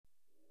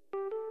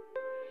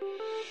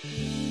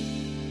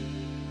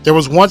There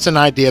was once an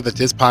idea that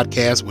this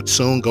podcast would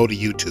soon go to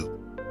YouTube.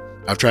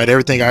 I've tried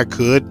everything I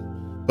could,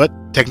 but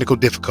technical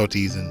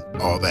difficulties and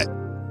all that.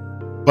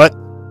 But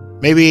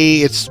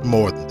maybe it's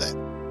more than that,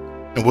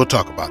 and we'll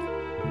talk about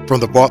it.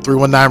 From the Vault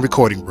 319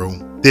 recording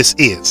room, this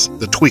is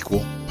the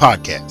Tweakable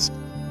Podcast.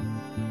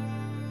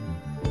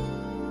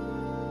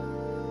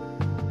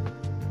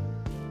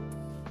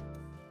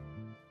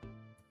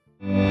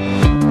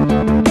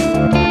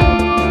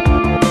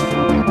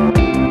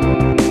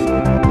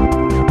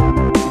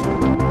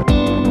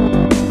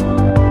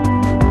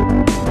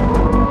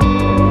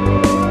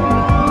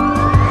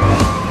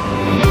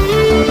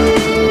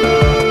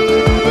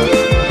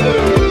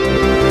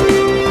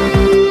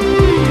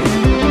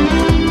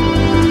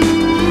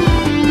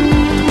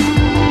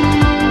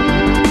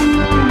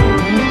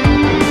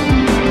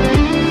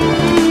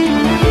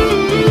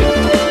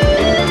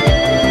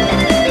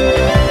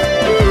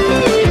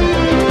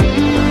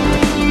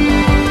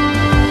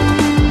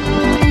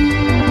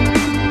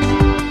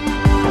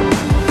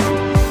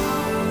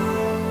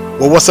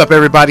 Well, what's up,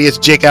 everybody? It's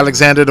Jake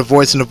Alexander, the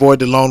voice in the void,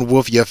 the lone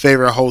wolf, your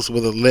favorite host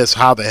with a list.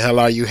 How the hell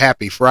are you?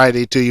 Happy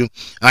Friday to you.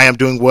 I am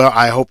doing well.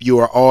 I hope you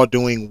are all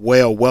doing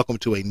well. Welcome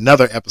to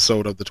another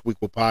episode of the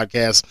Tweakable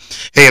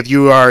Podcast. Hey, if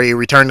you are a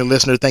returning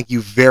listener, thank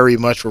you very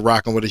much for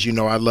rocking with us. You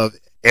know I love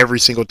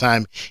every single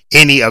time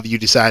any of you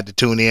decide to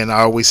tune in. I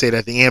always say that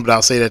at the end, but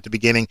I'll say that at the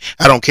beginning.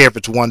 I don't care if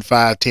it's 1,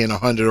 5, 10,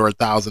 100, or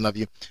 1,000 of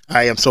you.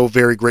 I am so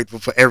very grateful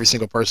for every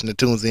single person that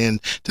tunes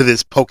in to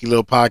this pokey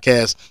little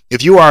podcast.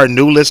 If you are a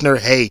new listener,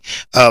 hey,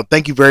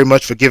 thank you very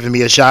much for giving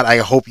me a shot. I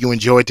hope you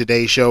enjoyed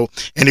today's show.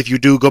 And if you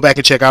do, go back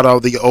and check out all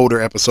the older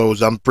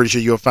episodes. I'm pretty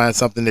sure you'll find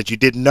something that you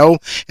didn't know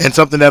and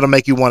something that'll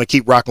make you want to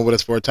keep rocking with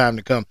us for a time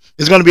to come.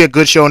 It's going to be a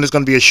good show, and it's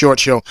going to be a short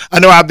show. I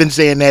know I've been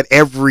saying that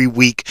every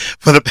week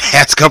for the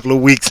past couple of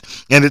weeks,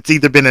 and it's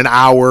either been an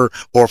hour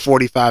or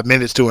 45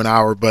 minutes to an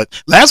hour,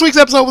 but last week's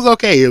episode was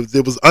okay.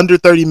 It was under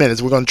 30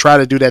 minutes. We're going to try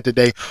to do that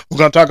today. We're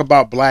going to talk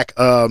about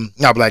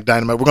not Black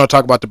Dynamite. We're going to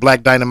talk about the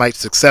Black Dynamite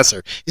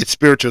successor, its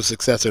spiritual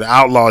successor, the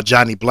outlaw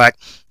Johnny Black,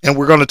 and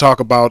we're going to talk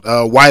about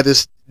why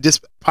this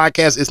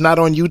podcast is not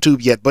on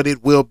YouTube yet, but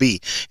it will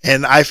be.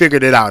 And I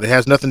figured it out. It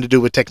has nothing to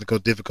do with technical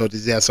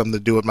difficulties. It has something to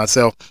do with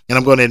myself. And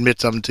I'm going to admit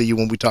something to you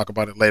when we talk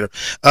about it later.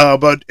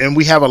 And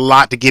we have a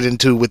lot to get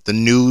into with the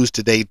news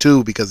today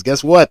too, because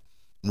guess what?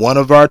 One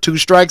of our 2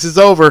 strikes is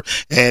over,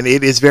 and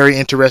it is very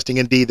interesting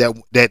indeed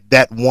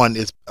that one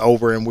is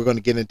over, and we're going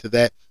to get into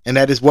that. And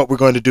that is what we're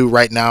going to do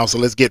right now. So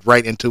let's get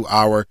right into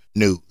our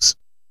news.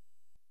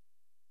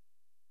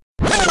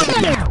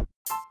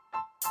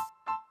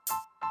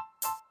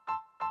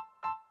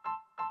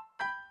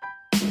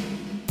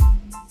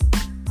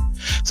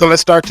 So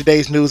let's start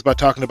today's news by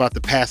talking about the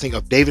passing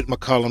of David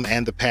McCollum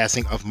and the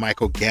passing of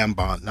Michael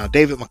Gambon. Now,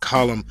 David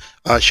McCollum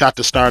shot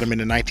to stardom in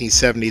the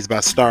 1970s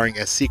by starring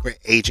as secret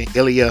agent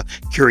Ilya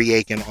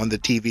Kuryakin on the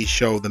TV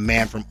show The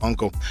Man from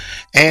U.N.C.L.E.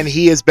 And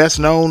he is best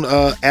known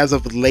as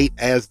of late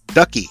as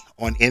Ducky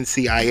on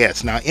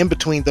NCIS. Now, in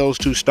between those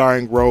 2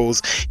 starring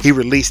roles, he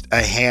released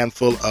a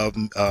handful of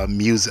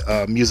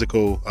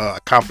musical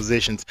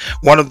compositions.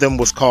 One of them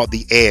was called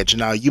The Edge.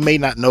 Now, you may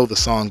not know the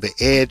song The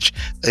Edge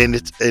in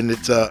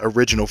its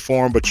original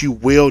form, but you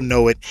will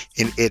know it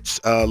in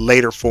its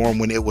later form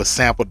when it was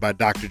sampled by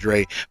Dr.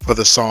 Dre for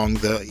the song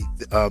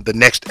The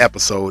Next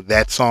Episode.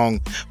 That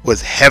song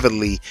was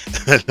heavily,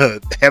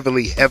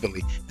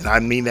 and I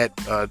mean that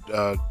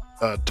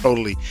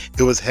totally.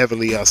 It was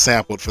heavily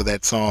sampled for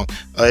that song.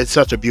 It's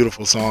such a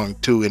beautiful song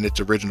too in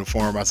its original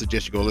form. I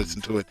suggest you go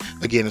listen to it.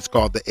 Again, it's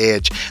called The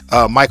Edge.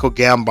 Michael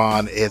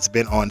Gambon has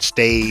been on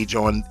stage,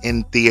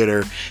 in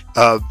theater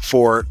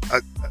for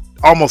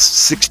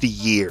almost 60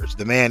 years.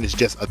 The man is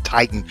just a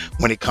titan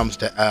when it comes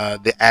to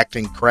the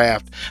acting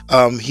craft.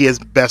 He is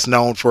best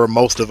known for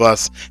most of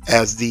us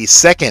as the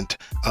second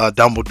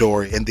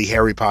Dumbledore in the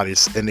Harry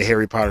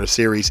Potter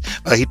series.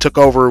 He took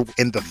over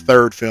in the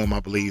 3rd film, I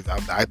believe.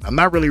 I'm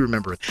not really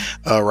remembering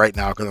right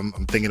now because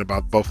I'm thinking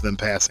about both of them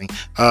passing.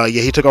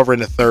 He took over in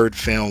the 3rd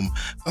film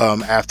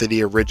after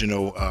the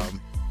original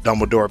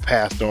Dumbledore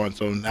passed on.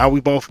 So now we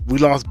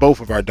lost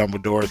both of our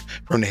Dumbledores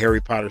from the Harry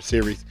Potter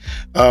series.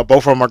 Both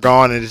of them are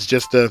gone, and it's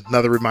just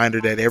another reminder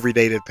that every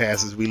day that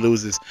passes we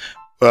lose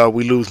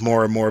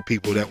more and more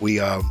people that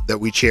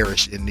we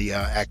cherish in the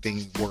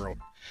acting world.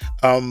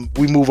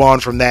 We move on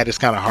from that. It's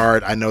kind of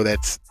hard. I know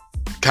that's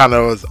kind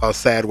of a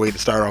sad way to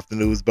start off the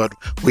news, but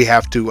we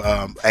have to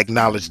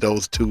acknowledge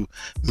those 2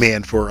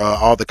 men for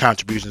all the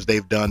contributions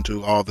they've done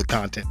to all the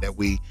content that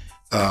we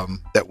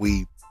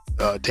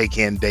take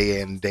in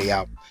day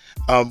out.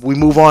 We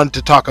move on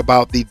to talk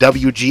about the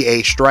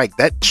WGA strike.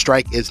 That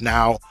strike is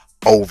now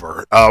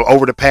over.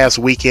 Over the past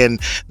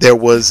weekend, there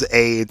was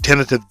a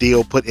tentative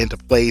deal put into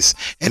place,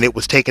 and it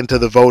was taken to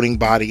the voting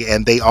body,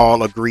 and they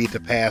all agreed to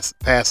pass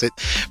it.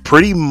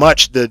 Pretty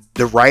much, the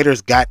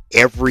writers got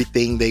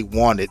everything they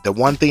wanted. The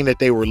one thing that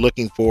they were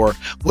looking for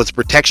was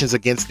protections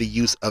against the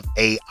use of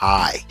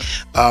AI.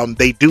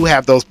 They do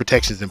have those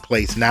protections in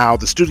place now.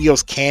 The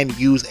studios can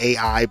use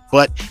AI,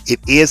 but it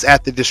is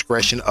at the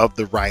discretion of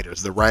the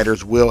writers. The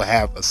writers will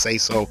have a say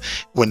so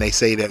when they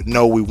say that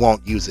no, we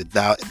won't use it.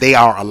 Now they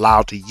are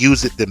allowed to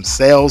use it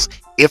themselves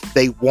if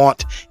they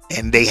want,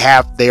 and they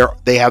have their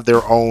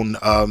own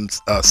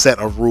set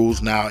of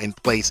rules now in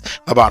place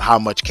about how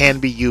much can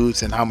be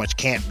used and how much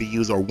can't be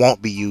used or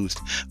won't be used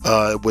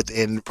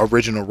within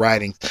original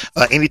writings.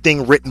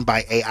 Anything written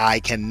by AI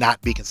cannot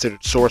be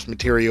considered source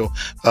material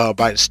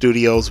by the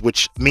studios,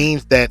 which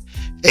means that,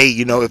 hey,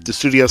 you know, if the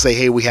studios say,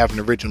 hey, we have an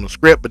original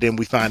script, but then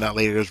we find out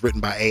later it's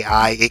written by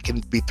AI, it can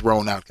be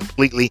thrown out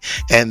completely,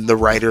 and the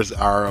writers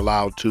are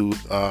allowed to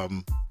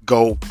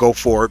go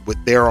forward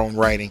with their own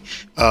writing,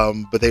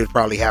 but they would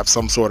probably have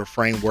some sort of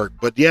framework.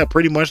 But yeah,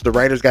 pretty much the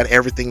writers got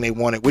everything they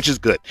wanted, which is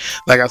good.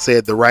 Like I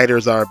said, the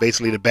writers are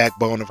basically the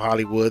backbone of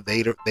Hollywood.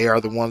 They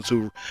are the ones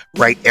who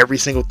write every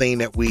single thing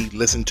that we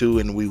listen to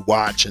and we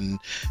watch, and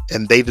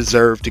they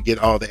deserve to get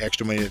all the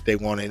extra money that they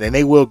wanted, and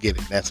they will get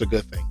it. That's a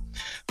good thing.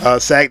 The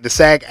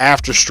SAG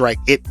after strike,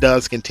 it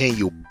does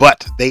continue,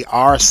 but they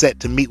are set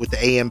to meet with the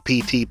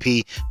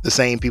AMPTP, the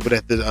same people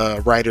that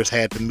the writers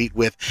had to meet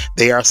with.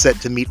 They are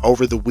set to meet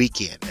over the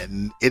weekend,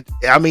 and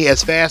I mean,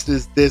 as fast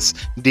as this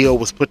deal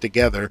was put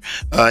together,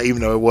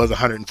 even though it was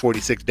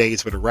 146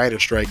 days for the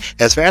writer's strike,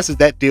 as fast as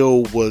that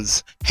deal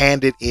was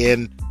handed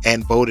in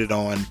and voted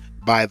on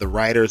by the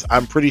writers,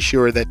 I'm pretty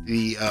sure that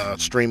the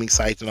streaming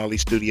sites and all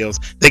these studios,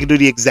 they can do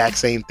the exact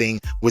same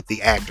thing with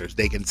the actors.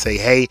 They can say,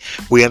 hey,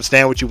 we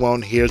understand what you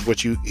want, here's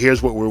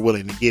what we're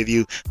willing to give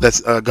you.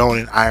 Let's go in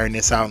and iron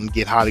this out and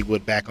get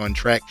Hollywood back on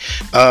track,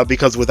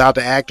 because without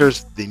the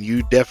actors, then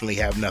you definitely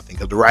have nothing,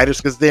 because the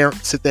writers can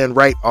sit there and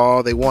write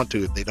all they want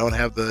to. If they don't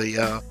have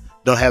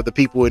the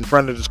people in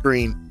front of the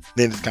screen,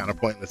 then it's kind of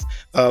pointless.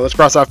 Let's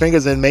cross our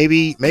fingers, and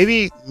maybe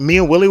me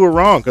and Willie were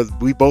wrong, because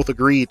we both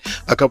agreed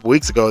a couple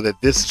weeks ago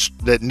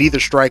that neither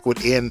strike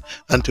would end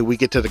until we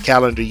get to the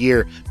calendar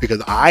year, because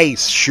I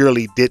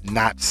surely did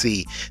not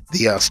see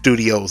the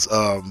studios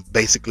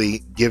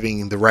basically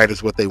giving the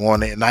writers what they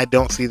wanted, and I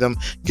don't see them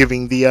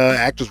giving the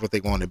actors what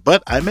they wanted.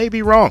 But I may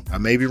be wrong.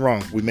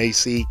 We may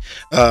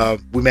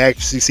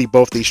actually see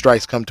both these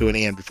strikes come to an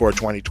end before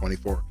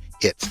 2024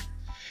 hits.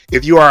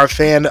 If you are a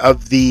fan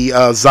of the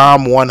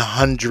Zom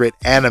 100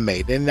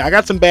 anime, then I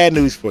got some bad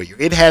news for you.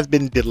 It has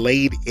been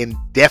delayed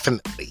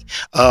indefinitely.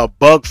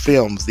 Bug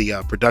Films, the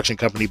production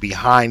company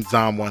behind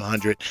Zom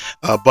 100,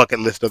 Bucket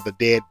List of the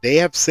Dead, they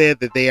have said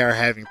that they are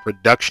having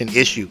production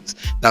issues.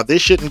 Now,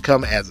 this shouldn't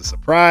come as a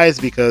surprise,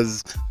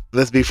 because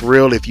let's be for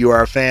real, if you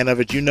are a fan of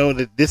it, you know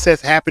that this has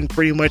happened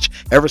pretty much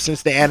ever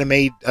since the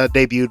anime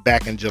debuted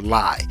back in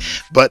July.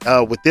 But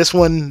with this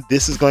one,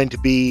 this is going to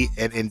be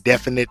an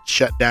indefinite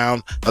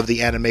shutdown of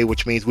the anime,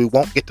 which means we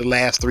won't get the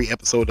last 3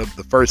 episodes of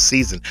the first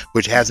season,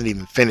 which hasn't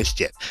even finished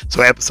yet.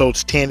 So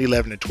episodes 10,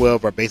 11, and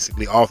 12 are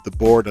basically off the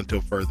board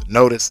until further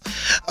notice.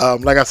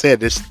 Like I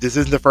said, this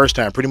isn't the first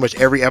time. Pretty much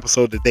every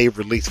episode that they've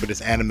released for this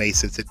anime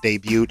since it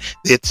debuted,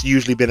 it's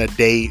usually been a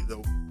day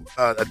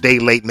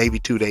late, maybe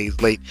 2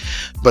 days late,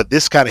 but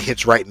this kind of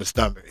hits right in the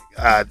stomach.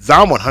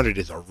 Zom 100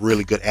 is a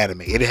really good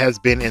anime. It has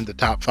been in the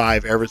top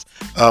 5 ever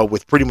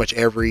with pretty much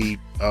every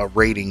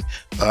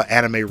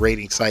anime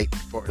rating site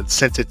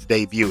since its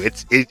debut.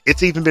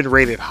 It's even been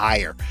rated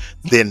higher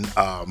than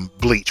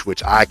Bleach,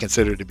 which I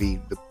consider to be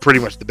pretty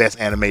much the best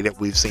anime that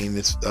we've seen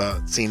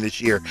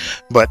this year.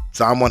 But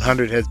Zom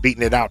 100 has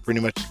beaten it out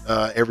pretty much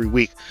every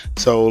week.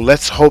 So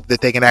let's hope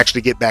that they can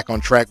actually get back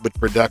on track with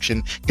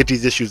production, get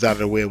these issues out of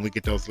the way, and we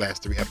get those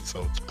last 3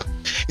 episodes.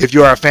 If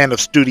you are a fan of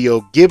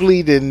Studio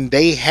Ghibli, then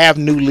they have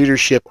new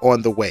leadership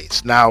on the way.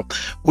 Now,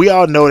 we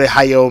all know that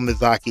Hayao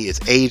Miyazaki is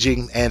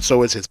aging, and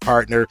so is his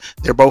partner.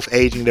 They're both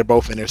aging. They're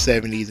both in their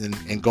 70s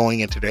and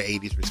going into their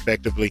 80s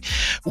respectively.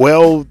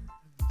 Well,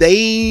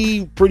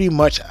 they pretty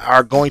much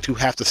are going to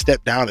have to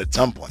step down at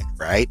some point,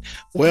 right?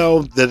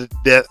 Well,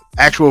 the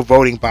actual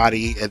voting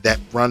body that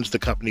runs the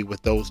company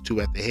with those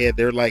two at the head,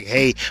 they're like,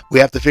 hey, we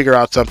have to figure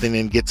out something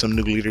and get some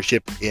new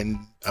leadership in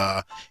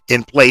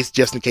place,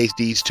 just in case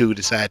these two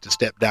decide to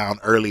step down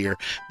earlier.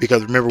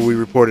 Because remember, we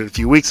reported a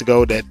few weeks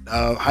ago that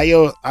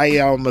Hayao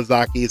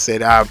Miyazaki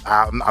said,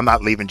 I'm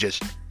not leaving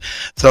just yet.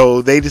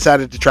 So they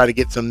decided to try to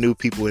get some new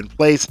people in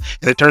place,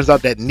 and it turns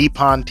out that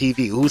Nippon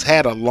TV, who's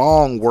had a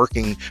long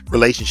working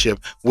relationship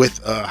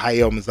with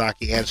Hayao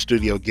Miyazaki and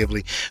Studio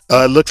Ghibli,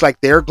 looks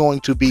like they're going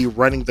to be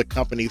running the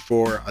company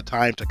for a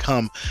time to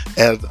come,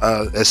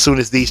 as soon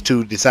as these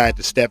two decide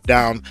to step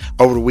down.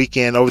 Over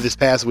this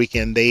past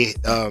weekend, they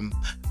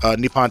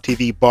Nippon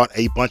TV bought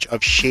a bunch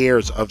of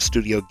shares of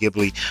Studio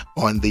Ghibli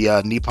on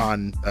the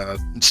Nippon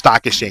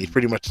Stock Exchange,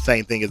 pretty much the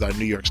same thing as our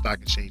New York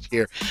Stock Exchange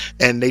here,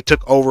 and they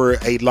took over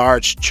a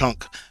large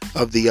chunk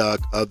of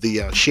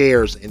the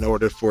shares in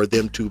order for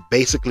them to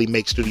basically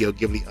make Studio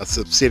Ghibli a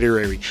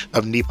subsidiary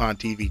of Nippon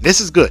TV. This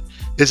is good.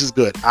 This is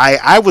good.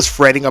 I was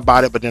fretting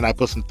about it, but then I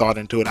put some thought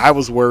into it. I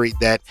was worried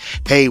that,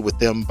 hey, with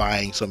them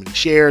buying so many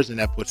shares and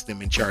that puts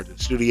them in charge of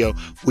the studio,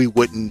 we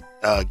wouldn't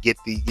get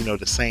the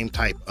same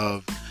type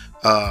of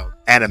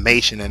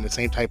animation and the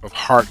same type of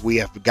heart we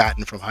have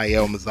gotten from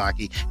Hayao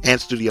Miyazaki and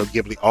Studio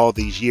Ghibli all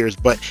these years.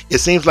 But it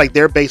seems like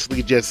they're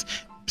basically just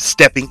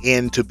stepping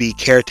in to be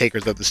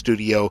caretakers of the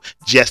studio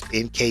just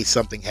in case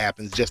something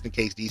happens, just in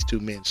case these two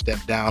men step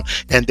down.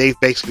 And they've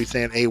basically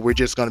saying, hey, we're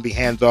just going to be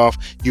hands off.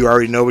 You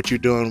already know what you're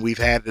doing. We've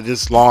had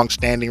this long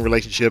standing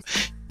relationship.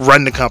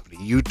 Run the company.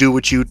 You do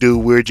what you do.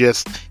 We're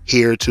just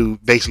here to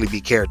basically be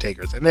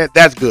caretakers, and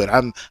that's good.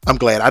 I'm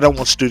glad. I don't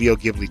want Studio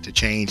Ghibli to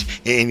change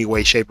in any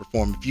way, shape, or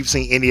form. If you've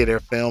seen any of their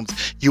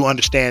films, you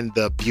understand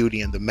the beauty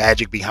and the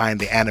magic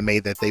behind the anime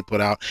that they put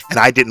out, and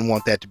I didn't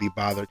want that to be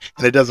bothered,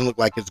 and it doesn't look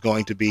like it's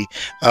going to be.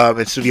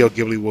 And Studio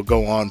Ghibli will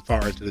go on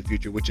far into the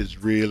future, which is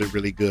really,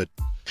 really good.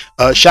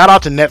 Shout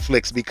out to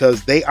Netflix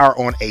because they are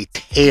on a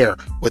tear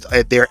with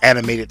their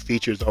animated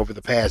features over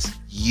the past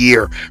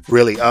year.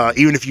 Really,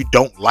 even if you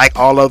don't like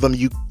all of them,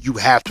 you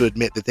have to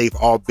admit that they've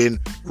all been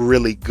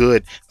really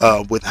good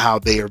with how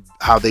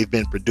they've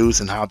been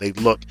produced and how they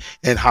look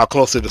and how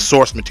close to the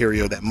source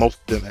material that most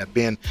of them have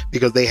been,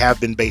 because they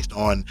have been based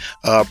on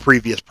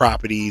previous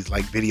properties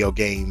like video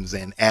games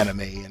and anime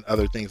and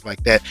other things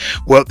like that.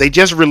 Well, they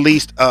just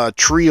released a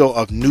trio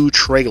of new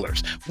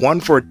trailers. One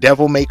for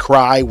Devil May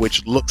Cry,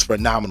 which looks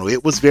phenomenal.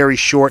 It was very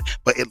short,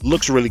 but it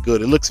looks really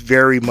good. It looks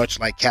very much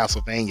like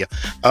Castlevania.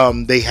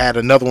 They had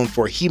another one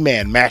for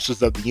He-Man,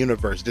 Masters of the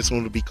Universe. This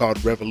one will be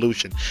called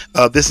Revolution.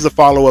 This is a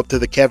follow-up to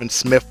the Kevin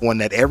Smith one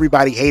that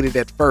everybody hated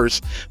at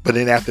first, but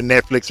then after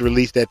Netflix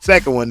released that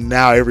second one,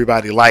 now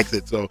everybody likes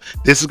it. So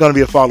this is going to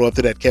be a follow-up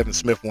to that Kevin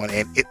Smith one,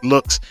 and it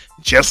looks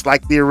just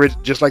like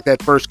just like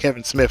that first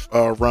Kevin Smith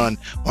run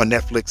on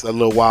Netflix a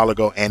little while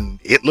ago, and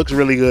it looks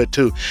really good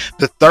too.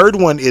 The third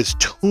one is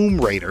Tomb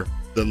Raider: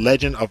 The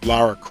Legend of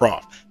Lara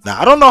Croft. Now,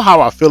 I don't know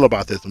how I feel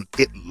about this one.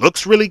 It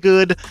looks really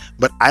good,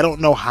 but I don't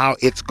know how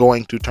it's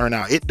going to turn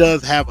out. It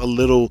does have a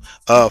little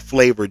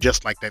flavor,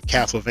 just like that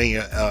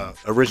Castlevania,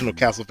 original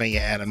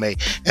Castlevania anime,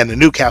 and the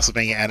new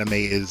Castlevania anime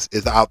is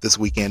out this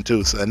weekend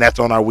too. So, and that's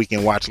on our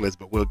weekend watch list,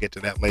 but we'll get to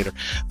that later.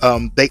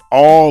 They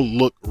all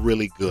look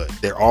really good.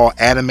 They're all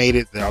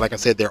animated. Like I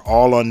said, they're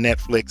all on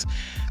Netflix.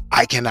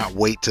 I cannot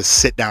wait to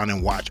sit down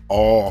and watch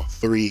all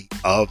three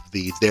of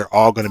these. They're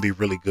all going to be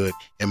really good,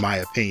 in my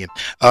opinion.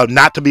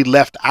 Not to be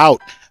left out,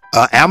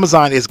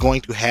 Amazon is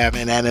going to have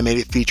an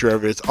animated feature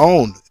of its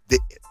own. The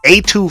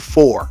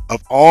A24,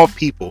 of all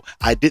people,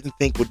 I didn't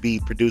think would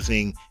be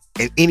producing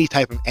any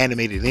type of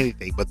animated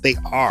anything, but they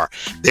are.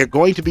 They're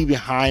going to be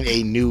behind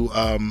a new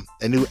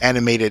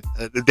animated.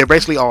 They're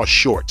basically all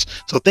shorts.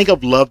 So think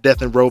of Love,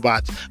 Death, and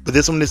Robots, but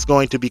this one is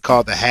going to be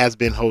called The Has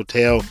Been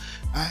Hotel.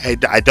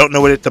 I don't know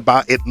what it's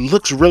about. It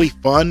looks really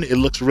fun. It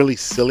looks really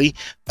silly.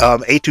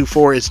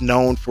 A24 is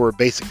known for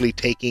basically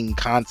taking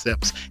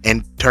concepts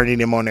and turning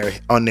them on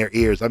their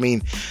ears. I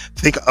mean,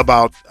 think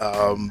about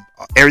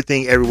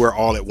Everything Everywhere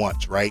All at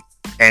Once, right?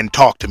 And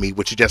Talk to Me,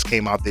 which just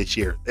came out this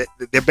year.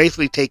 They're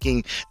basically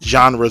taking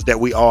genres that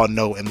we all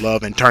know and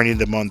love and turning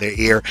them on their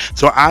ear.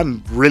 So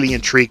I'm really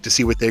intrigued to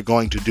see what they're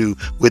going to do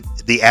with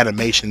the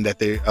animation that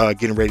they're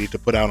getting ready to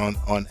put out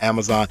on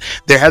Amazon.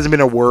 There hasn't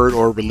been a word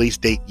or release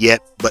date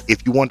yet, but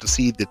if you want to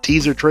see the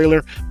teaser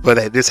trailer,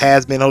 but This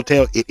Has Been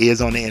Hotel, it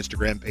is on the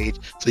Instagram page.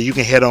 So you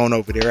can head on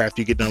over there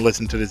after you get done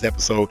listening to this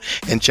episode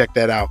and check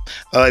that out.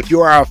 If you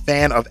are a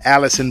fan of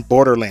Alice in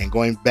Borderland,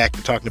 going back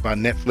to talking about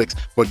Netflix,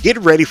 well, get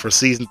ready for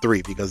season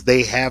 3, because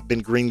they have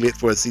been greenlit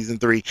for a season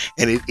 3,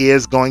 and it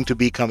is going to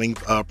be coming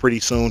pretty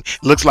soon.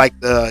 It looks like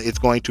it's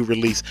going to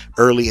release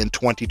early in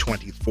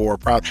 2024.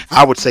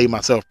 I would say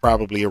myself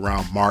probably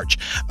around March,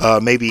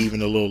 maybe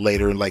even a little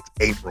later in like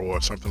April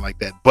or something like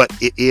that. But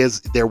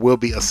there will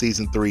be a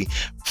season 3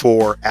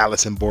 for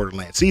Alice in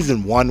Borderland.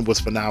 Season 1 was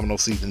phenomenal.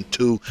 Season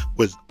 2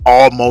 was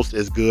almost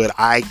as good.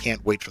 I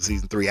can't wait for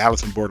season 3.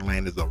 Alice in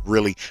Borderland is a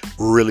really,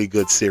 really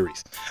good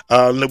series.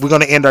 We're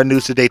going to end our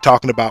news today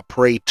talking about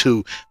Prey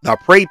 2. Now,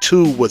 Prey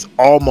 2 was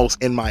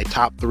almost in my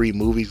top 3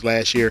 movies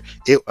last year.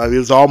 It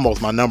was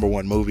almost my number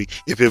 1 movie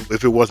if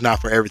it was not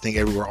for Everything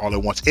Everywhere All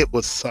at Once. It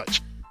was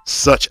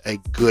such a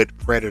good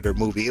Predator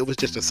movie. It was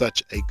just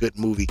such a good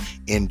movie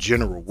in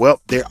general.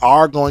 Well, they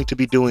are going to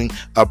be doing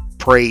a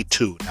Prey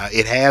 2. Now,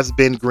 it has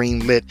been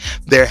greenlit.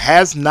 There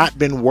has not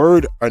been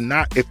word or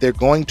not if they're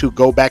going to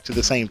go back to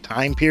the same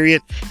time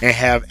period and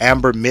have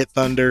Amber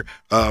Midthunder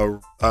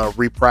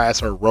reprise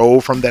her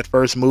role from that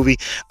first movie,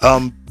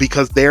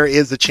 because there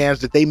is a chance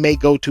that they may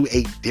go to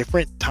a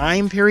different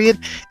time period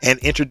and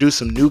introduce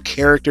some new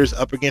characters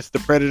up against the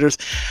Predators.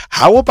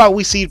 How about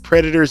we see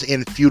Predators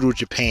in feudal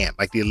Japan,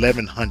 like the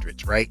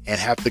 1100s, right? And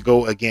have to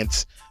go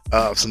against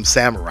some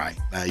samurai.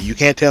 Now, you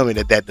can't tell me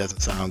that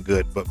doesn't sound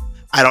good, but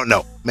I don't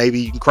know. Maybe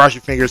you can cross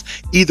your fingers.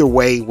 Either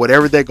way,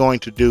 whatever they're going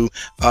to do,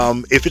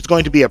 if it's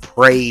going to be a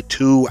Prey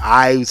 2,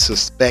 I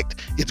suspect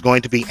it's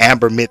going to be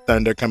Amber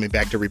Midthunder coming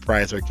back to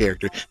reprise her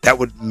character. That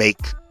would make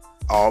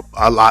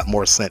a lot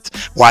more sense.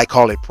 Why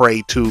call it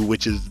Prey 2,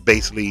 which is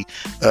basically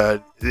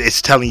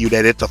it's telling you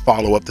that it's a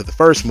follow-up to the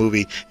first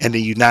movie, and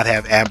then you not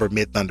have Amber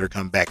Midthunder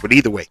come back. But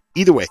either way,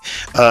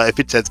 if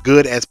it's as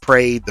good as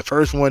Prey, the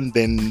first one,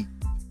 then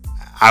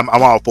I'm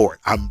all for it.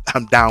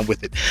 I'm down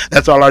with it.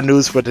 That's all our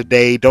news for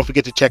today. Don't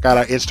forget to check out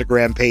our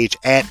Instagram page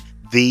at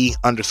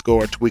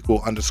 _tweakle_pod.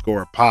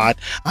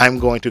 I'm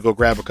going to go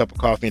grab a cup of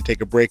coffee and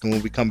take a break. And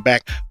when we come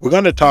back, we're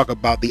going to talk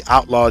about the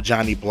outlaw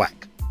Johnny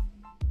Black.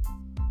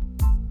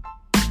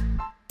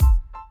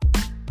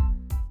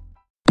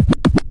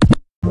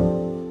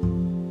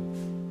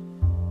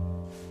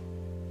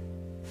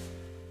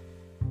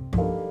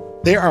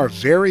 There are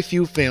very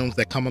few films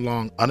that come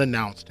along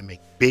unannounced to make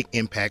big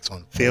impacts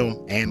on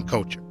film and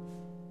culture.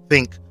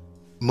 Think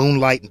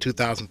Moonlight in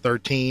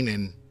 2013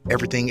 and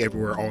Everything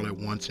Everywhere All at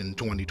Once in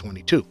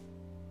 2022.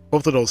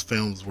 Both of those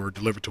films were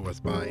delivered to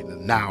us by the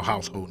now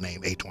household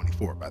name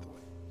A24, by the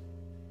way.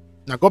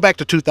 Now go back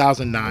to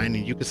 2009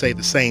 and you could say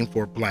the same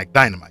for Black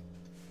Dynamite.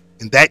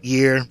 In that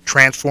year,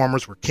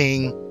 Transformers were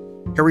king,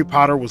 Harry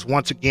Potter was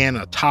once again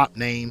a top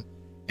name,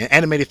 and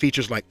animated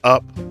features like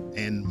Up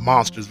and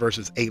Monsters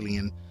vs.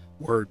 Alien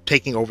were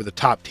taking over the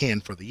top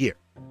 10 for the year.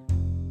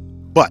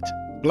 But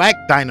Black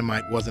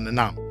Dynamite was an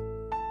anomaly.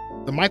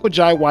 The Michael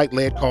Jai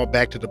White-led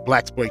callback to the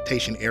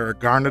blaxploitation era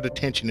garnered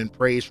attention and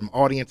praise from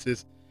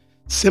audiences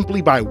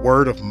simply by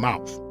word of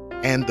mouth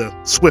and the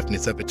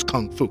swiftness of its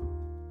kung fu.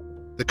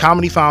 The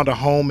comedy found a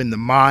home in the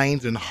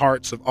minds and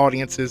hearts of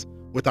audiences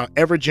without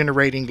ever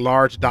generating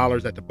large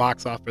dollars at the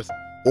box office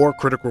or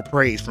critical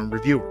praise from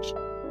reviewers.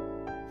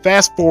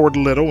 Fast forward a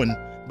little and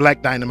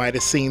Black Dynamite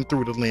is seen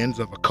through the lens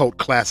of a cult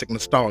classic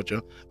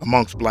nostalgia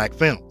amongst black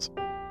films.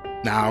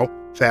 Now,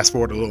 fast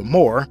forward a little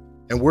more,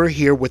 and we're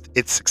here with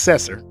its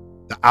successor,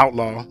 the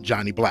outlaw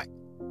Johnny Black.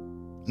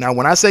 Now,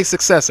 when I say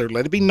successor,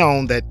 let it be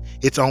known that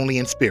it's only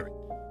in spirit.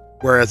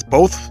 Whereas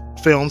both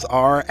films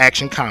are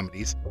action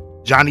comedies,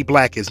 Johnny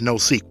Black is no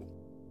sequel.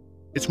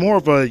 It's more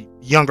of a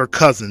younger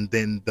cousin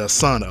than the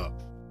son of.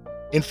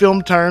 In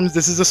film terms,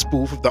 this is a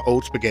spoof of the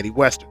old spaghetti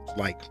westerns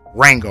like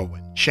Rango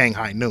and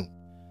Shanghai Noon.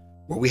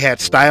 Where we had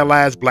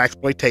stylized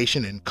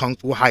blaxploitation and kung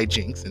fu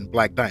hijinks in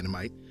Black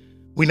Dynamite,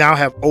 we now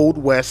have Old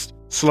West,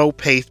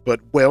 slow-paced but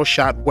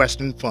well-shot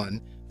western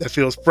fun that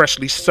feels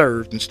freshly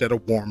served instead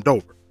of warmed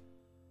over.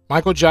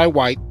 Michael Jai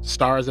White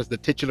stars as the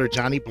titular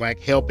Johnny Black,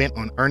 hell-bent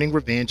on earning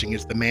revenge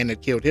against the man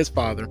that killed his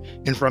father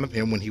in front of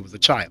him when he was a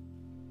child.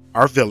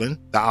 Our villain,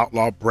 the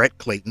outlaw Brett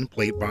Clayton,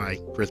 played by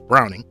Chris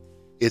Browning,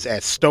 is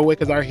as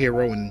stoic as our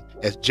hero and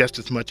as just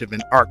as much of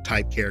an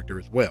archetype character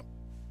as well.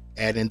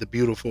 Add in the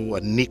beautiful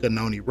Anika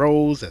Noni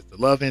Rose as the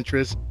love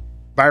interest,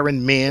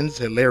 Byron Menz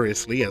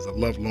hilariously as a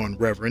lovelorn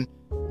reverend,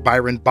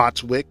 Byron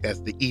Botswick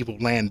as the evil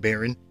land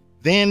baron,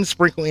 then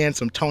sprinkle in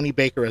some Tony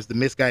Baker as the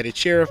misguided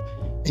sheriff,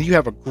 and you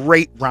have a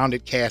great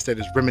rounded cast that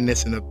is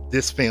reminiscent of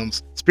this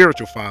film's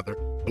spiritual father,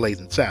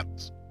 Blazing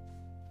Saddles.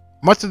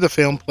 Much of the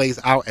film plays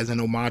out as an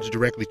homage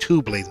directly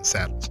to Blazing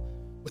Saddles,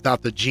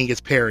 without the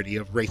genius parody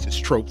of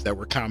racist tropes that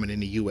were common in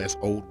the U.S.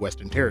 Old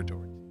Western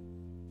territory.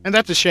 And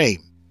that's a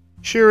shame.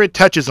 Sure, it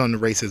touches on the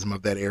racism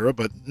of that era,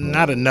 but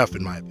not enough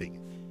in my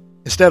opinion.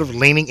 Instead of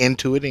leaning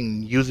into it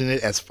and using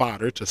it as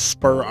fodder to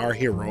spur our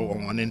hero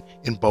on and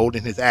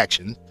embolden his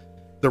actions,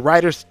 the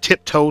writers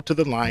tiptoe to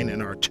the line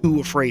and are too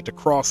afraid to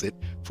cross it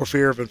for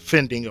fear of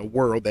offending a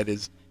world that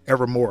is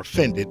ever more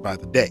offended by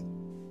the day.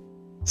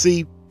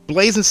 See,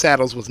 Blazing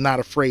Saddles was not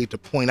afraid to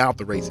point out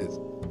the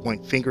racism,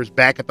 point fingers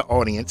back at the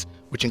audience,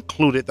 which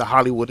included the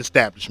Hollywood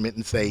establishment,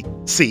 and say,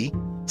 see,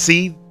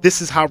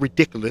 this is how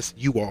ridiculous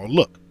you all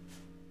look.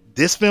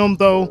 This film,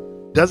 though,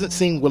 doesn't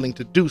seem willing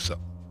to do so,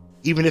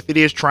 even if it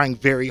is trying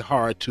very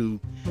hard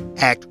to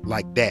act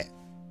like Dad.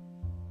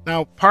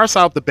 Now, parse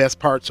out the best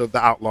parts of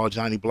the outlaw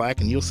Johnny Black,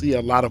 and you'll see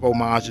a lot of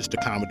homages to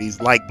comedies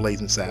like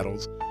Blazing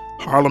Saddles,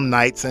 Harlem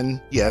Nights, and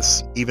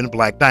yes, even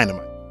Black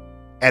Dynamite.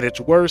 At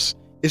its worst,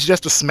 it's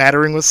just a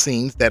smattering of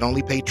scenes that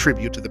only pay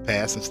tribute to the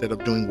past instead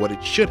of doing what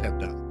it should have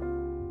done.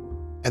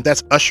 And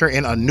that's usher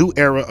in a new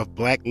era of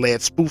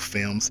black-led spoof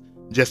films,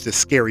 just as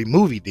Scary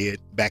Movie did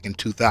back in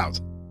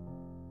 2000.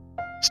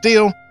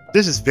 Still,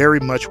 this is very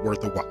much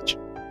worth a watch.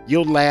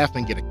 You'll laugh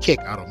and get a kick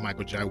out of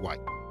Michael Jai White.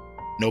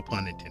 No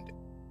pun intended.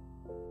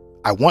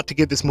 I want to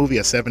give this movie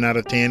a 7 out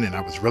of 10, and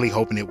I was really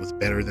hoping it was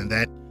better than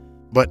that,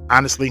 but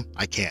honestly,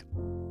 I can't.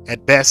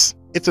 At best,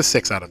 it's a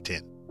 6 out of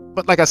 10.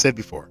 But like I said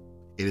before,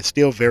 it is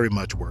still very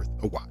much worth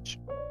a watch.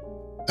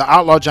 The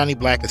Outlaw Johnny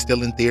Black is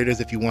still in theaters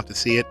if you want to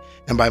see it,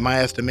 and by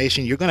my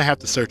estimation, you're going to have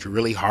to search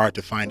really hard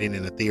to find it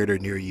in a theater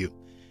near you.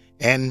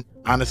 And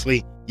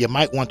honestly, you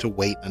might want to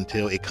wait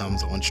until it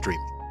comes on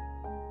streaming.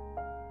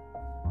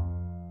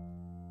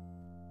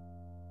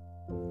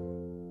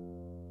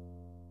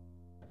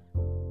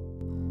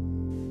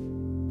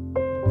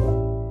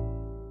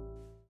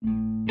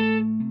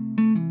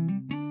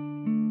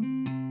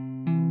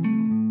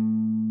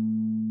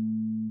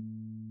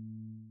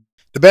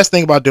 best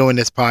thing about doing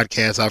this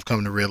podcast, I've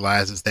come to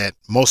realize, is that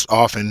most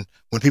often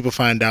when people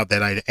find out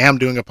that I am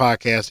doing a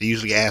podcast, they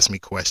usually ask me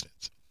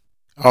questions.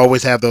 I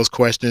always have those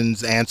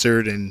questions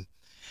answered, and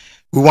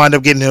we wind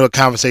up getting into a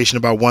conversation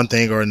about one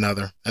thing or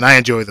another, and I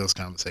enjoy those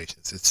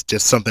conversations. It's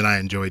just something I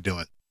enjoy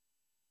doing.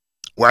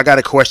 Well, I got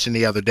a question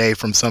the other day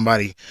from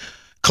somebody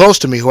close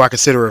to me who I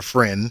consider a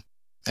friend,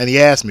 and he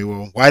asked me,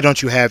 well, why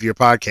don't you have your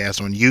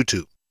podcast on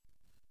YouTube?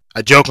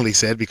 I jokingly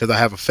said, because I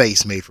have a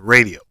face made for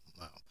radio.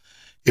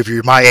 If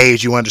you're my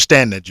age, you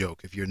understand that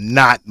joke. If you're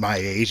not my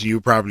age, you're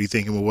probably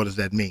thinking, well, what does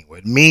that mean? Well,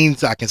 it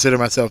means I consider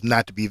myself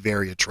not to be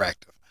very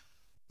attractive.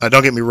 Now,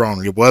 don't get me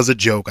wrong. It was a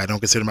joke. I don't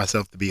consider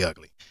myself to be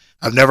ugly.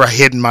 I've never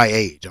hidden my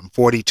age. I'm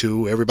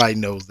 42. Everybody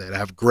knows that. I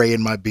have gray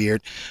in my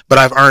beard, but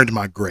I've earned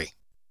my gray.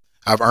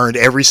 I've earned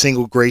every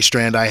single gray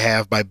strand I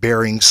have by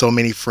burying so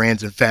many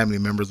friends and family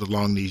members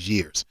along these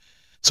years.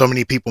 So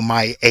many people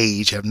my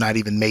age have not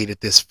even made it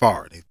this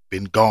far. They've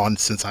been gone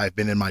since I've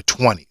been in my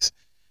 20s.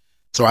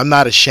 So I'm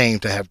not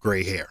ashamed to have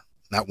gray hair,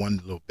 not one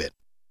little bit.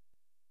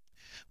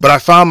 But I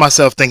found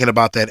myself thinking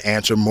about that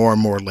answer more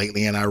and more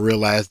lately, and I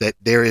realized that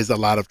there is a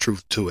lot of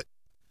truth to it.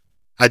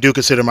 I do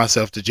consider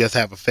myself to just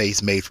have a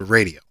face made for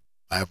radio.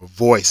 I have a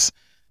voice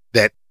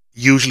that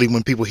usually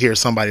when people hear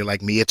somebody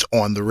like me, it's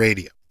on the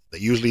radio. They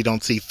usually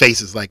don't see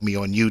faces like me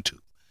on YouTube.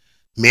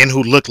 Men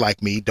who look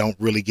like me don't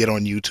really get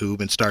on YouTube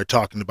and start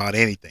talking about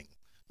anything,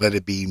 let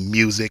it be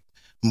music,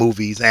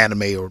 movies,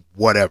 anime, or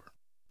whatever.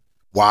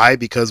 Why?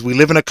 Because we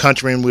live in a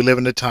country and we live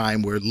in a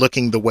time where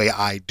looking the way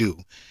I do,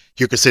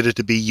 you're considered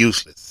to be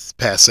useless,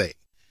 passé.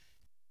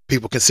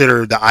 People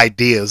consider the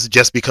ideas,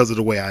 just because of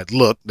the way I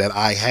look, that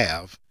I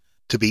have,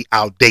 to be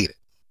outdated.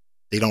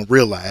 They don't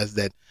realize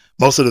that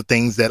most of the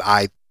things that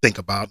I think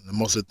about and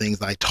most of the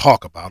things I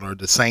talk about are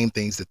the same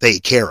things that they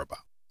care about.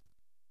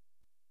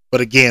 But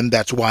again,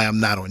 that's why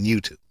I'm not on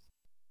YouTube.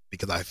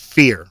 Because I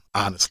fear,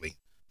 honestly,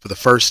 for the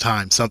first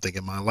time, something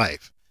in my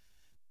life,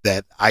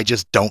 that I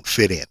just don't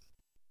fit in.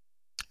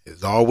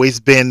 It's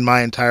always been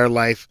my entire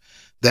life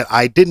that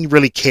I didn't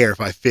really care if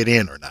I fit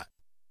in or not.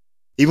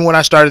 Even when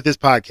I started this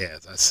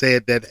podcast, I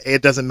said that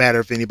it doesn't matter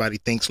if anybody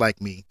thinks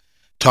like me,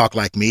 talk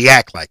like me,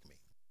 act like me.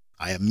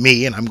 I am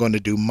me, and I'm going to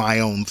do my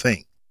own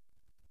thing.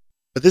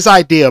 But this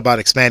idea about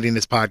expanding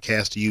this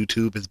podcast to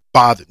YouTube has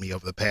bothered me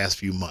over the past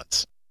few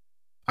months.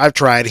 I've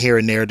tried here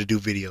and there to do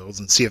videos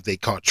and see if they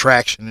caught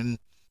traction, and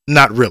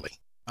not really.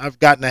 I've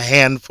gotten a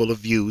handful of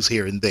views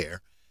here and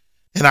there,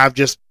 and I've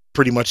just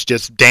pretty much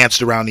just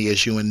danced around the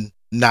issue and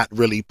not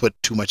really put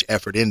too much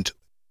effort into it.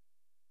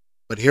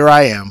 But here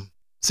I am,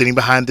 sitting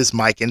behind this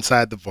mic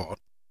inside the vault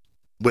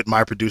with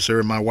my producer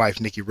and my wife,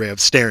 Nikki Rev,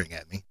 staring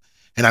at me.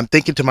 And I'm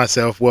thinking to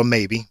myself, well,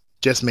 maybe,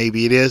 just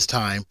maybe, it is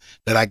time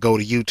that I go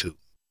to YouTube.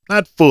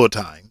 Not full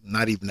time,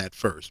 not even at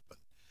first, but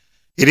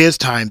it is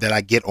time that I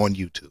get on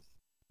YouTube.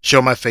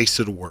 Show my face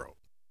to the world,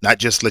 not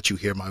just let you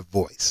hear my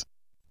voice.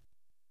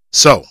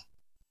 So,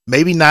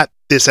 maybe not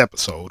this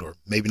episode, or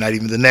maybe not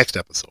even the next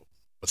episode,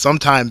 but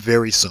sometime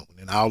very soon,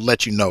 and I'll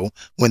let you know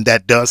when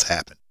that does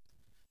happen.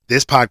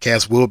 This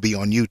podcast will be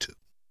on YouTube.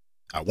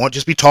 I won't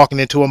just be talking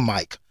into a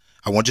mic.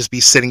 I won't just be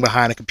sitting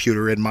behind a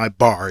computer in my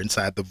bar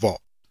inside the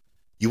vault.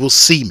 You will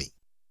see me.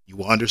 You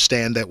will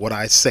understand that what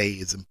I say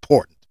is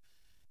important.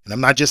 And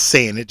I'm not just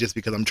saying it just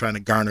because I'm trying to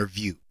garner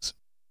views.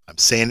 I'm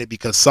saying it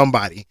because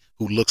somebody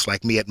who looks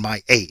like me at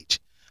my age,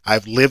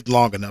 I've lived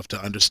long enough to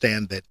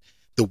understand that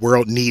the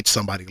world needs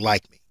somebody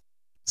like me.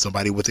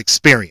 Somebody with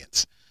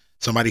experience.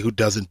 Somebody who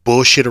doesn't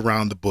bullshit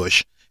around the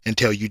bush and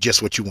tell you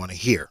just what you want to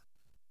hear.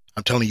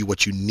 I'm telling you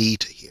what you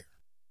need to hear.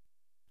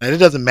 And it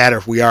doesn't matter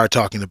if we are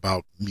talking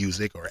about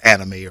music or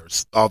anime or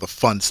all the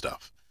fun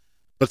stuff.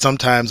 But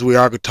sometimes we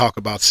are going to talk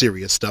about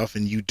serious stuff,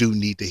 and you do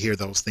need to hear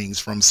those things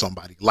from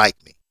somebody like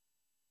me.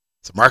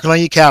 So mark it on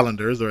your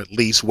calendars, or at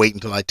least wait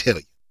until I tell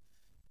you.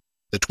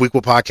 The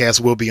Tweakable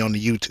podcast will be on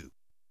the YouTube,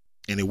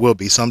 and it will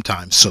be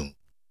sometime soon.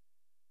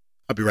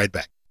 I'll be right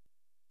back.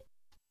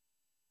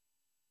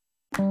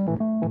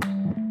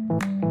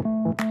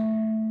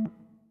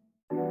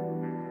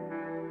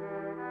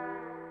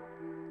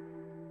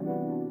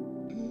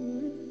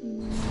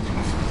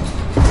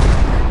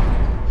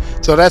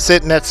 So that's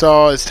it, and that's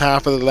all. It's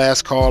time for the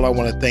last call. I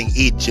want to thank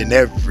each and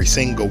every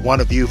single one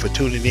of you for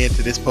tuning in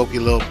to this pokey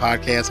little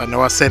podcast. I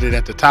know I said it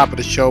at the top of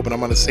the show, but I'm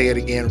going to say it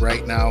again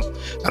right now.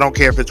 I don't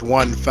care if it's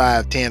 1,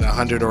 5, 10,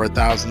 100, or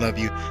 1,000 of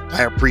you.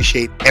 I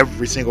appreciate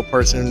every single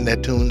person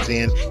that tunes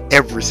in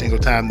every single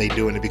time they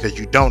doing it, because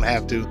you don't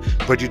have to,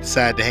 but you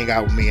decide to hang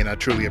out with me, and I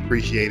truly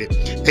appreciate it.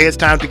 Hey, it's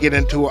time to get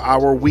into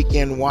our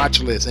weekend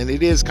watch list, and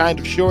it is kind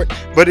of short,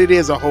 but it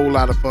is a whole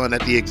lot of fun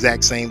at the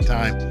exact same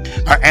time.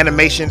 Our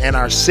animation and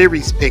our series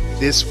pick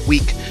this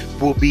week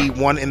will be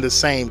one and the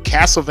same.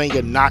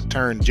 Castlevania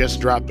Nocturne just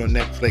dropped on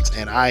Netflix,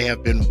 and I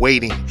have been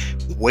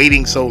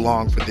waiting so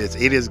long for this.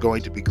 It is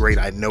going to be great.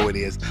 I know it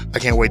is. I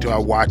can't wait till I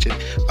watch it.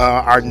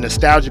 Our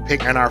nostalgia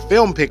pick and our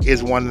film pick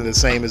is one and the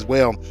same as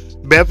well.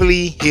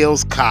 Beverly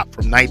Hills Cop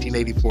from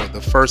 1984,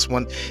 the first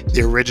one,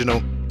 the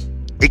original.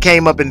 it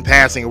came up in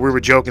passing and we were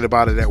joking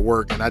about it at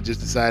work, and I just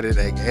decided,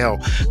 like, hell,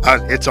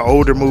 it's an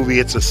older movie.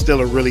 It's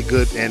still a really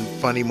good and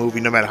funny movie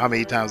no matter how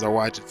many times I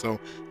watch it. So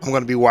I'm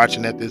going to be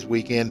watching that this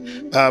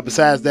weekend.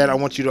 Besides that, I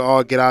want you to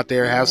all get out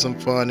there, have some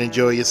fun,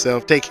 enjoy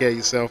yourself, take care of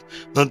yourself.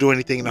 Don't do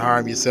anything to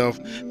harm yourself.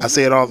 I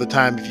say it all the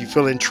time. If you're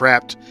feeling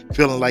trapped,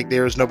 feeling like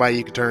there is nobody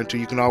you can turn to,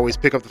 you can always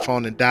pick up the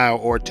phone and dial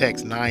or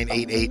text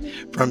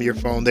 988 from your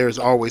phone. There is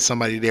always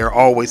somebody there,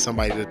 always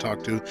somebody to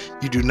talk to.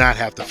 You do not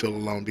have to feel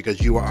alone,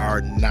 because you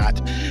are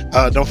not.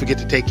 Don't forget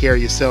to take care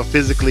of yourself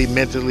physically,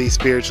 mentally,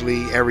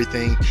 spiritually,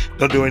 everything.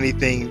 Don't do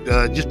anything.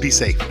 Just be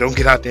safe. Don't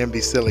get out there and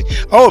be silly.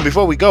 Oh, and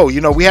before we go,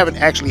 we haven't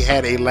actually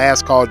had a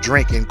last call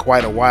drink in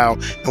quite a while,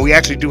 and we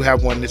actually do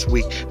have one this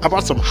week. I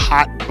bought some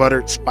hot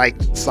buttered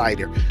spiked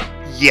cider.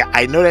 Yeah,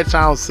 I know that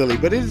sounds silly,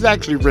 but it is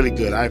actually really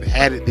good. I've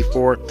had it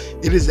before.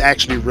 It is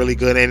actually really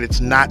good, and it's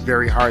not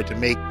very hard to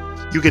make.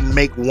 You can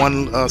make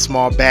one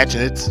small batch,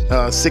 and it's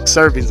 6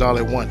 servings all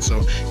at once.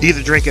 So you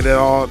either drink it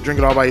all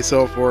by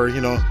yourself, or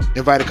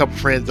invite a couple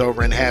friends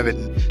over and have it,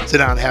 and sit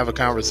down and have a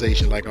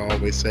conversation, like I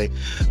always say.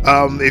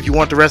 If you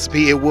want the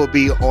recipe, it will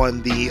be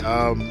on the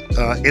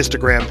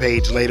Instagram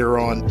page later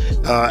on.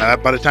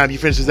 By the time you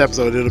finish this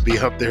episode, it'll be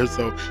up there.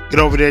 So get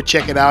over there,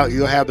 check it out.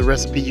 You'll have the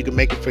recipe. You can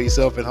make it for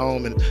yourself at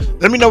home, and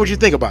let me know what you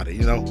think about it.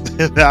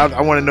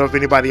 I want to know if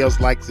anybody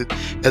else likes it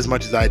as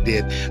much as I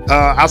did.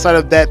 Outside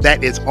of that,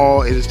 that is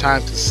all. It is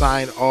time to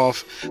sign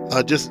off.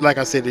 Just like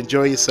I said,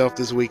 enjoy yourself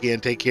this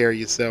weekend. Take care of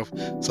yourself.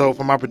 So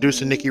for my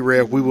producer, Nikki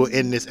Rev, we will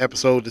end this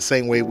episode the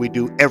same way we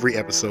do every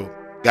episode.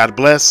 God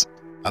bless.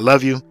 I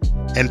love you,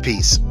 and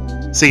peace.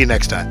 See you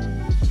next time.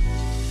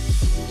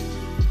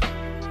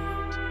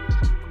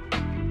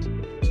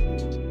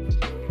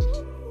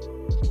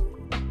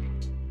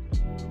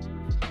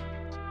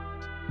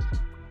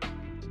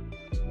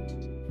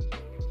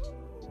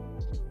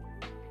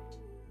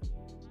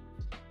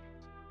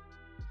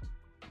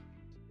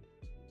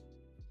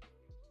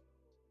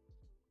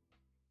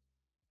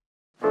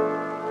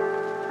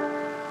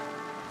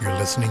 You're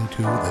listening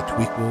to the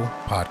Tweakable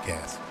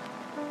Podcast.